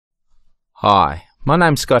Hi, my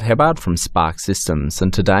name's Hebbard from Sparx Systems,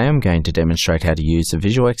 and today I'm going to demonstrate how to use the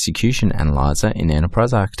Visual Execution Analyzer in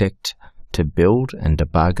Enterprise Architect to build and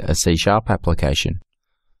debug a C# application.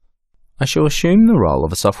 I shall assume the role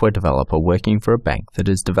of a software developer working for a bank that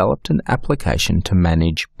has developed an application to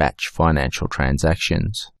manage batch financial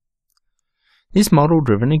transactions. This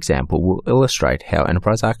model-driven example will illustrate how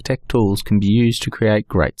Enterprise Architect tools can be used to create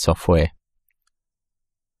great software.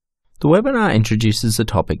 The webinar introduces the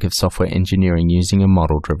topic of software engineering using a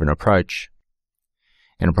model-driven approach.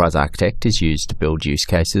 Enterprise Architect is used to build use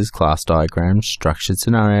cases, class diagrams, structured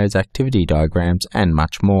scenarios, activity diagrams, and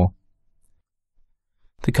much more.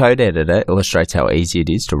 The code editor illustrates how easy it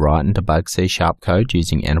is to write and debug C# code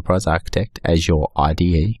using Enterprise Architect as your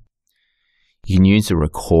IDE. You can use the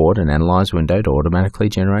Record and Analyze window to automatically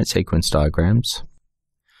generate sequence diagrams.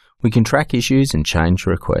 We can track issues and change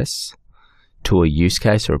requests to a use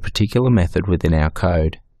case or a particular method within our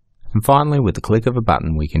code. And finally, with the click of a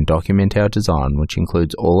button, we can document our design, which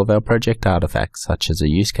includes all of our project artifacts such as a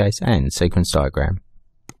use case and sequence diagram.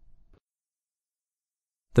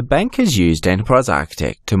 The bank has used Enterprise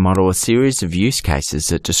Architect to model a series of use cases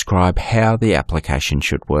that describe how the application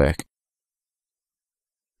should work.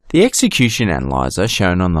 The execution analyzer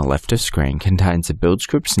shown on the left of screen contains the build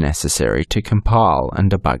scripts necessary to compile and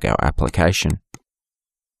debug our application.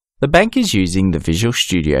 The bank is using the Visual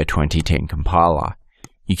Studio 2010 compiler.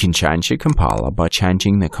 You can change the compiler by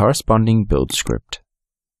changing the corresponding build script.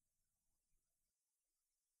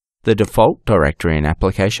 The default directory and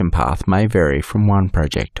application path may vary from one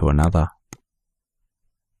project to another.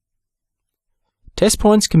 Test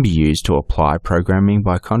points can be used to apply programming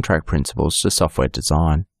by contract principles to software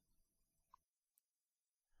design.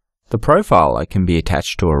 The profiler can be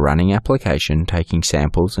attached to a running application, taking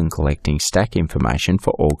samples and collecting stack information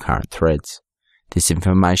for all current threads. This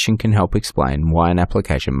information can help explain why an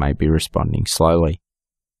application may be responding slowly.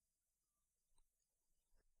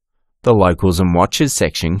 The Locals and Watches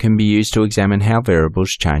section can be used to examine how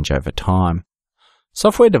variables change over time.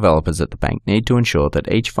 Software developers at the bank need to ensure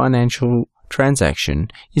that each financial transaction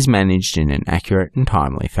is managed in an accurate and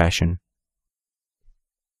timely fashion.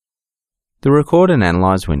 The Record and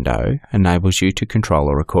Analyze window enables you to control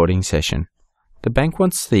a recording session. The bank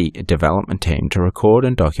wants the development team to record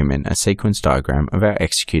and document a sequence diagram of our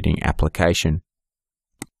executing application.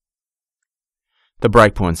 The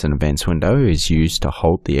Breakpoints and Events window is used to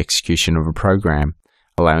halt the execution of a program,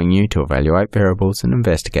 allowing you to evaluate variables and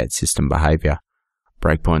investigate system behavior.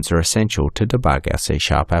 Breakpoints are essential to debug our C#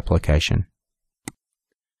 application.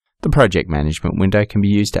 The Project Management window can be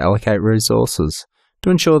used to allocate resources to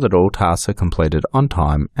ensure that all tasks are completed on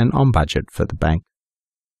time and on budget for the bank.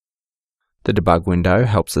 The Debug window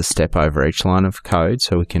helps us step over each line of code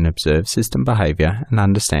so we can observe system behavior and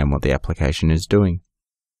understand what the application is doing.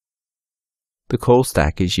 The Call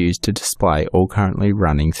stack is used to display all currently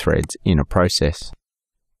running threads in a process.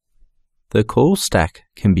 The Call stack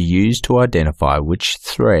can be used to identify which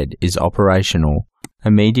thread is operational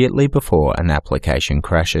immediately before an application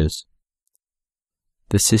crashes.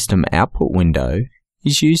 The System Output window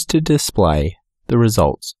is used to display the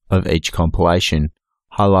results of each compilation,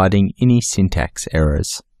 highlighting any syntax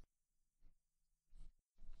errors.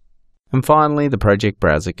 And finally, the project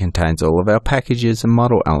browser contains all of our packages and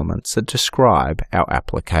model elements that describe our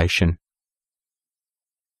application.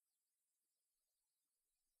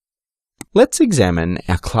 Let's examine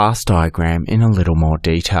our class diagram in a little more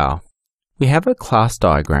detail. We have a class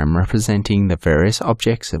diagram representing the various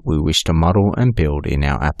objects that we wish to model and build in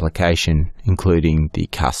our application, including the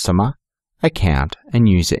customer, account, and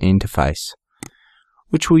user interface,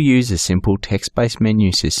 which will use a simple text-based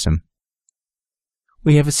menu system.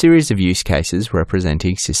 We have a series of use cases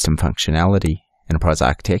representing system functionality. Enterprise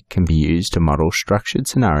Architect can be used to model structured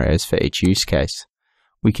scenarios for each use case.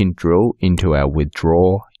 We can drill into our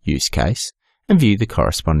withdraw use case and view the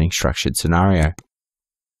corresponding structured scenario.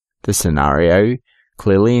 The scenario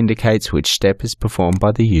clearly indicates which step is performed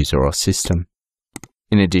by the user or system.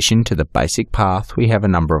 In addition to the basic path, we have a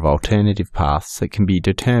number of alternative paths that can be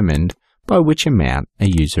determined by which amount a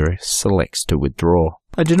user selects to withdraw.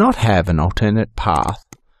 I do not have an alternate path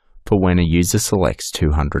for when a user selects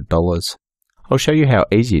 $200. I'll show you how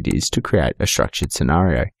easy it is to create a structured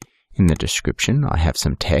scenario. In the description, I have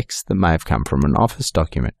some text that may have come from an Office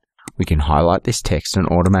document. We can highlight this text and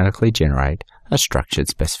automatically generate a structured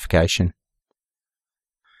specification.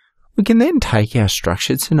 We can then take our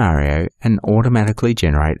structured scenario and automatically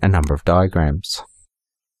generate a number of diagrams.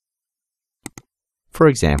 For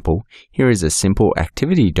example, here is a simple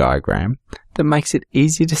activity diagram that makes it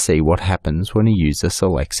easy to see what happens when a user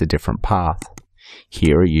selects a different path.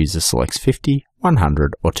 Here a user selects 50,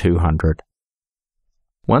 100 or 200.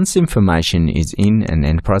 Once information is in an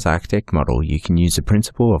Enterprise Architect model, you can use the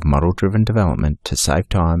principle of model-driven development to save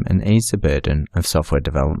time and ease the burden of software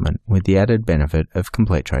development with the added benefit of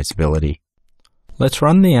complete traceability. Let's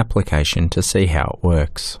run the application to see how it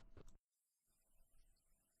works.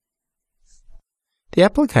 The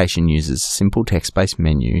application uses a simple text-based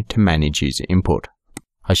menu to manage user input.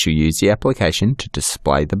 I shall use the application to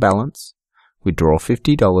display the balance, withdraw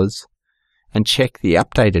 $50, and check the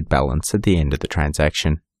updated balance at the end of the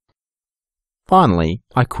transaction. Finally,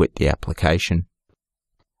 I quit the application.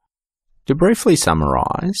 To briefly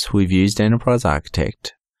summarize, we've used Enterprise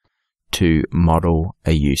Architect to model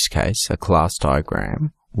a use case, a class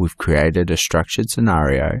diagram. We've created a structured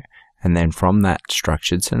scenario, and then from that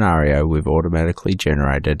structured scenario, we've automatically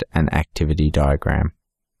generated an activity diagram.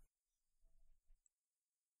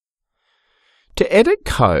 To edit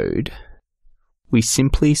code, we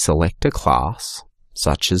simply select a class,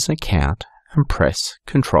 such as account, and press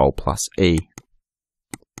Ctrl+E.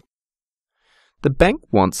 The bank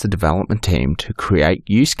wants the development team to create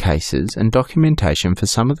use cases and documentation for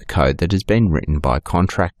some of the code that has been written by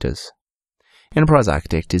contractors. Enterprise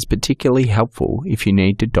Architect is particularly helpful if you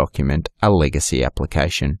need to document a legacy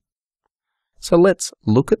application. So let's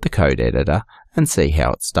look at the code editor and see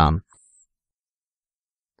how it's done.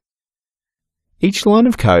 Each line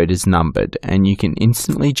of code is numbered and you can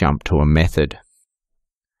instantly jump to a method.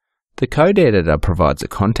 The code editor provides a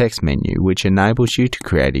context menu which enables you to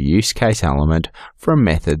create a use case element for a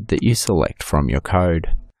method that you select from your code.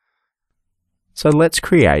 So let's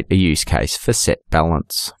create a use case for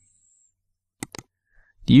setBalance.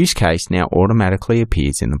 The use case now automatically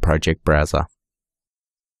appears in the project browser.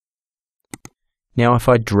 Now if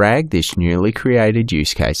I drag this newly created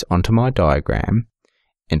use case onto my diagram,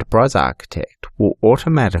 Enterprise Architect will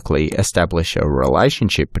automatically establish a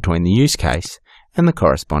relationship between the use case and the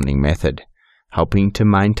corresponding method, helping to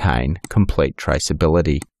maintain complete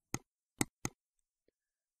traceability.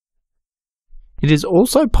 It is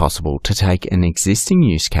also possible to take an existing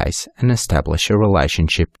use case and establish a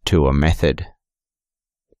relationship to a method.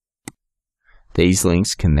 These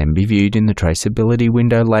links can then be viewed in the traceability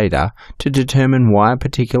window later to determine why a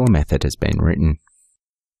particular method has been written.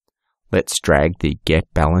 Let's drag the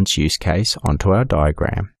getBalance use case onto our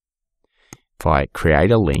diagram. If I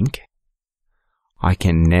create a link, I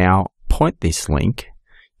can now point this link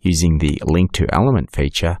using the Link to Element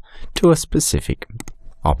feature to a specific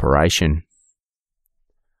operation.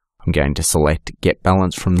 I'm going to select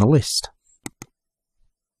getBalance from the list.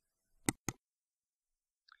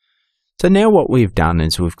 So now what we've done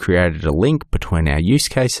is we've created a link between our use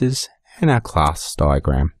cases and our class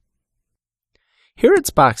diagram. Here at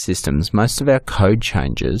Sparx Systems, most of our code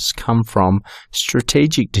changes come from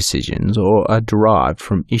strategic decisions or are derived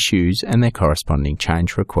from issues and their corresponding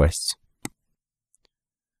change requests.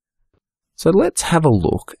 So let's have a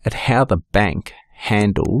look at how the bank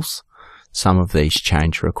handles some of these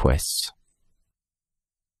change requests.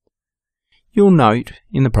 You'll note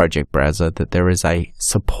in the project browser that there is a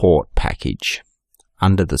support package.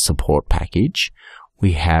 Under the support package,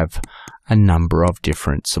 we have a number of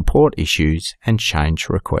different support issues and change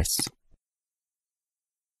requests.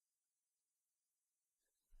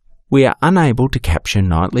 We are unable to capture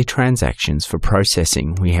nightly transactions for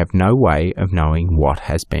processing. We have no way of knowing what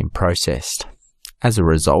has been processed. As a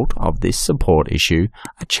result of this support issue,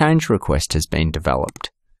 a change request has been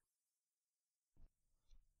developed.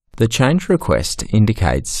 The change request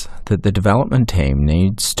indicates that the development team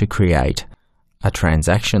needs to create a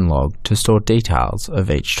transaction log to store details of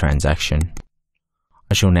each transaction.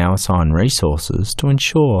 I shall now assign resources to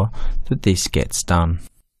ensure that this gets done.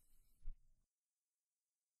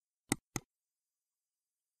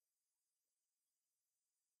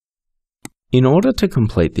 In order to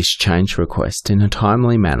complete this change request in a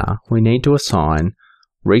timely manner, we need to assign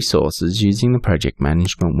resources using the project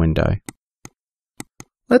management window.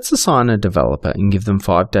 Let's assign a developer and give them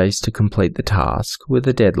 5 days to complete the task with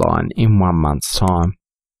a deadline in 1 month's time.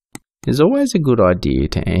 It is always a good idea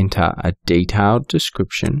to enter a detailed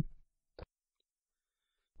description.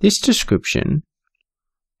 This description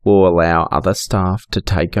will allow other staff to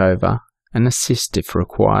take over and assist if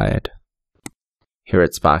required. Here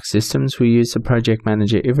at Sparx Systems, we use the project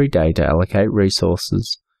manager every day to allocate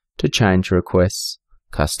resources to change requests,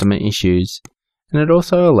 customer issues, and it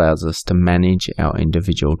also allows us to manage our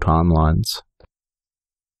individual timelines.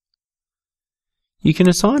 You can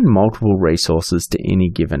assign multiple resources to any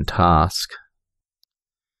given task.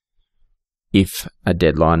 If a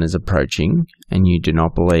deadline is approaching and you do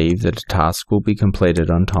not believe that a task will be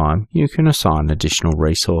completed on time, you can assign additional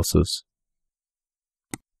resources.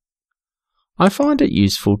 I find it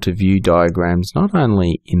useful to view diagrams not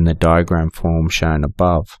only in the diagram form shown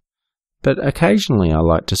above, but occasionally I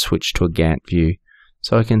like to switch to a Gantt view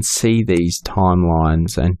so I can see these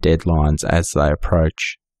timelines and deadlines as they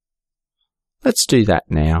approach. Let's do that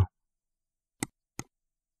now.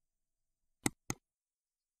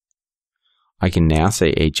 I can now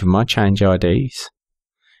see each of my change IDs,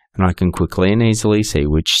 and I can quickly and easily see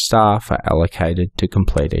which staff are allocated to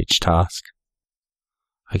complete each task.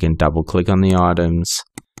 I can double-click on the items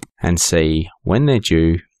and see when they're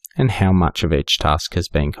due and how much of each task has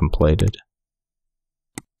been completed.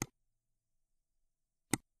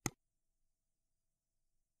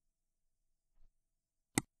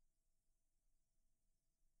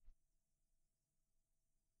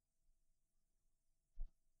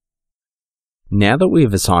 Now that we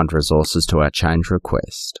have assigned resources to our change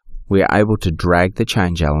request, we are able to drag the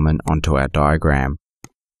change element onto our diagram.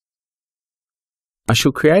 I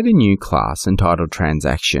shall create a new class entitled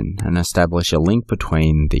Transaction and establish a link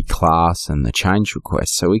between the class and the change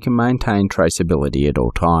request so we can maintain traceability at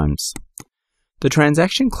all times. The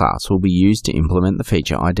Transaction class will be used to implement the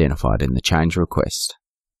feature identified in the change request.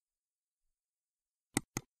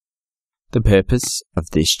 The purpose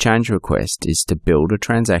of this change request is to build a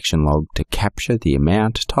transaction log to capture the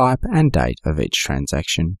amount, type, and date of each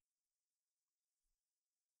transaction.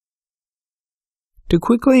 To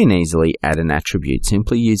quickly and easily add an attribute,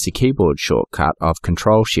 simply use the keyboard shortcut of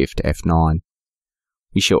Ctrl-Shift-F9.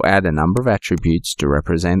 We shall add a number of attributes to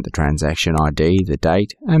represent the transaction ID, the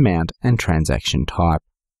date, amount, and transaction type.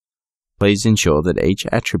 Please ensure that each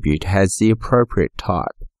attribute has the appropriate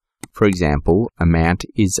type. For example, amount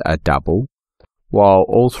is a double, while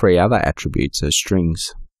all three other attributes are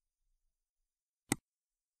strings.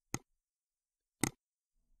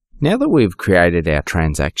 Now that we've created our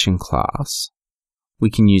transaction class, we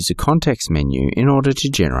can use the context menu in order to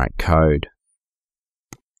generate code.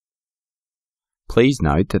 Please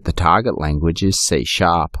note that the target language is C#.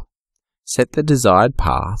 Set the desired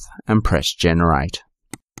path and press Generate.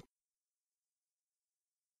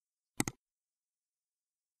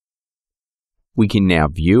 We can now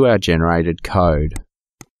view our generated code.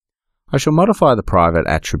 I shall modify the private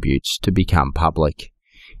attributes to become public.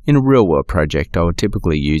 In a real-world project, I would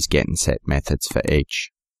typically use get and set methods for each.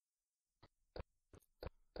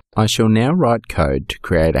 I shall now write code to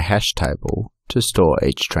create a hash table to store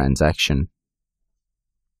each transaction.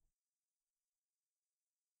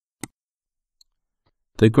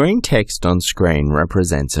 The green text on screen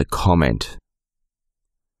represents a comment.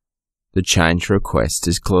 The change request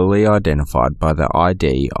is clearly identified by the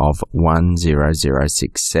ID of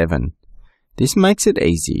 10067. This makes it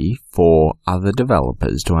easy for other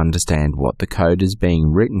developers to understand what the code is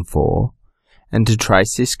being written for and to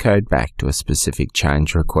trace this code back to a specific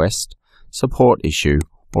change request, support issue,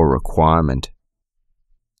 or requirement.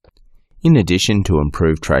 In addition to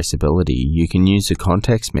improved traceability, you can use the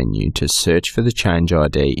context menu to search for the change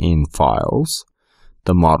ID in Files,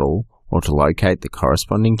 the model, or to locate the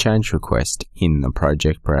corresponding change request in the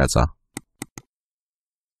project browser.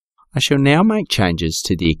 I shall now make changes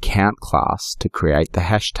to the account class to create the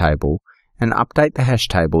hash table and update the hash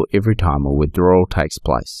table every time a withdrawal takes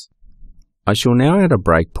place. I shall now add a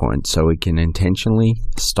breakpoint so we can intentionally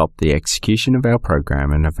stop the execution of our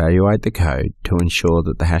program and evaluate the code to ensure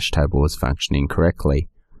that the hash table is functioning correctly.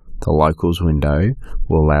 The locals window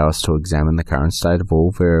will allow us to examine the current state of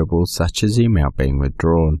all variables such as the amount being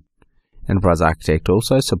withdrawn. Enterprise Architect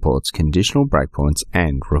also supports conditional breakpoints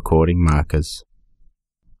and recording markers.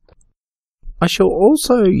 I shall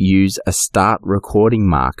also use a start recording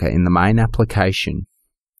marker in the main application.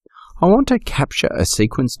 I want to capture a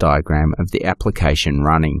sequence diagram of the application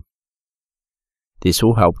running. This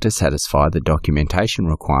will help to satisfy the documentation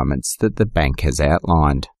requirements that the bank has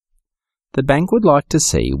outlined. The bank would like to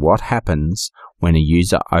see what happens when a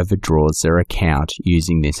user overdraws their account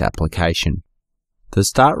using this application. The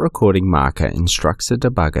start recording marker instructs the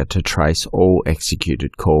debugger to trace all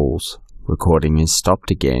executed calls. Recording is stopped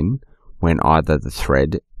again when either the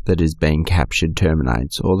thread that is being captured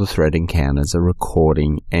terminates or the thread encounters a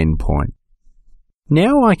recording endpoint.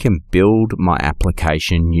 Now I can build my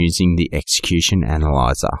application using the execution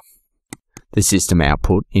analyzer. The system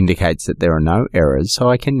output indicates that there are no errors, so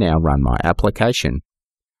I can now run my application.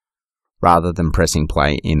 Rather than pressing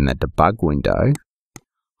play in the debug window,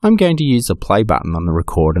 I'm going to use the play button on the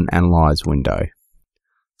record and analyze window.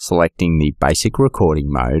 Selecting the basic recording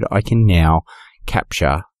mode, I can now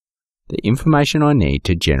capture the information I need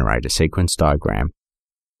to generate a sequence diagram.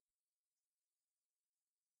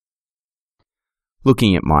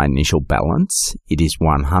 Looking at my initial balance, it is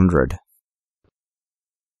 100.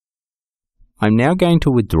 I'm now going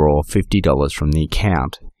to withdraw $50 from the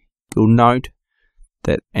account. You'll note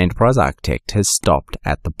that Enterprise Architect has stopped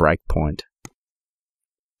at the breakpoint.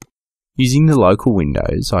 Using the local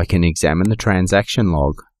windows, I can examine the transaction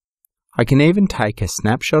log. I can even take a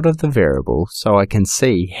snapshot of the variable so I can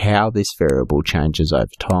see how this variable changes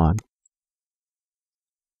over time.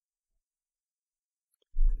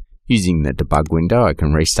 Using the debug window, I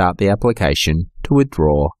can restart the application to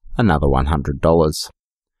withdraw another $100,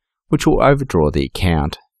 which will overdraw the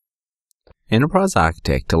account. Enterprise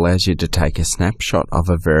Architect allows you to take a snapshot of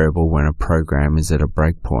a variable when a program is at a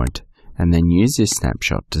breakpoint, and then use this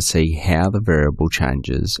snapshot to see how the variable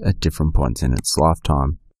changes at different points in its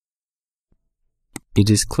lifetime. It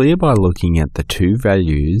is clear by looking at the two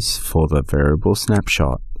values for the variable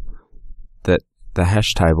snapshot that the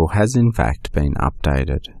hash table has in fact been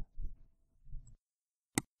updated.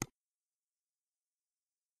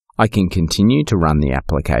 I can continue to run the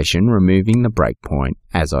application, removing the breakpoint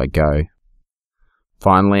as I go.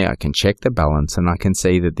 Finally, I can check the balance and I can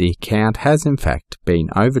see that the account has in fact been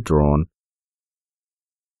overdrawn.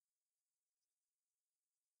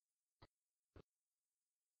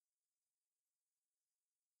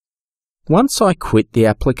 Once I quit the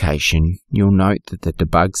application, you'll note that the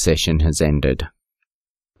debug session has ended.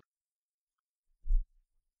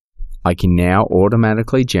 I can now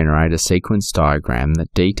automatically generate a sequence diagram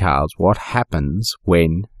that details what happens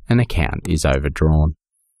when an account is overdrawn.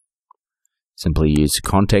 Simply use the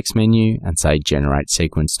context menu and say Generate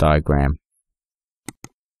Sequence Diagram.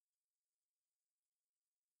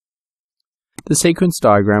 The sequence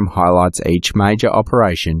diagram highlights each major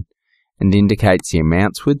operation and indicates the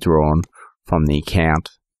amounts withdrawn from the account.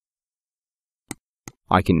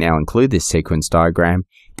 I can now include this sequence diagram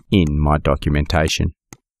in my documentation.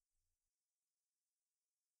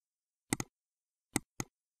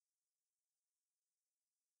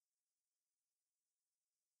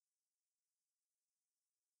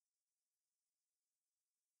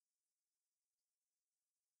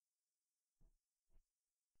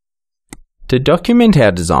 To document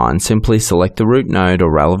our design, simply select the root node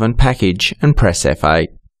or relevant package and press F8.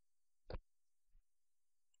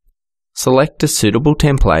 Select a suitable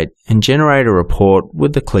template and generate a report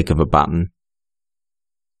with the click of a button.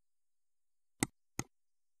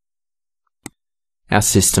 Our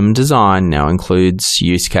system design now includes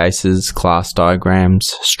use cases, class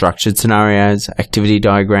diagrams, structured scenarios, activity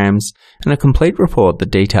diagrams, and a complete report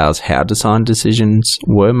that details how design decisions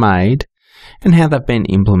were made and how they've been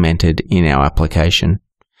implemented in our application.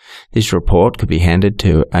 This report could be handed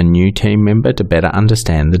to a new team member to better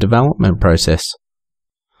understand the development process.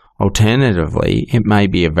 Alternatively, it may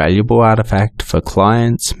be a valuable artifact for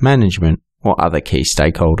clients, management, or other key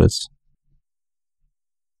stakeholders.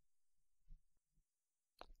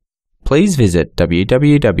 Please visit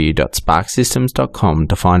www.sparxsystems.com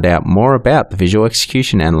to find out more about the Visual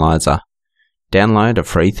Execution Analyzer. Download a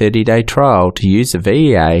free 30-day trial to use the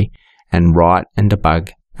VEA and write and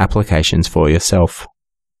debug applications for yourself.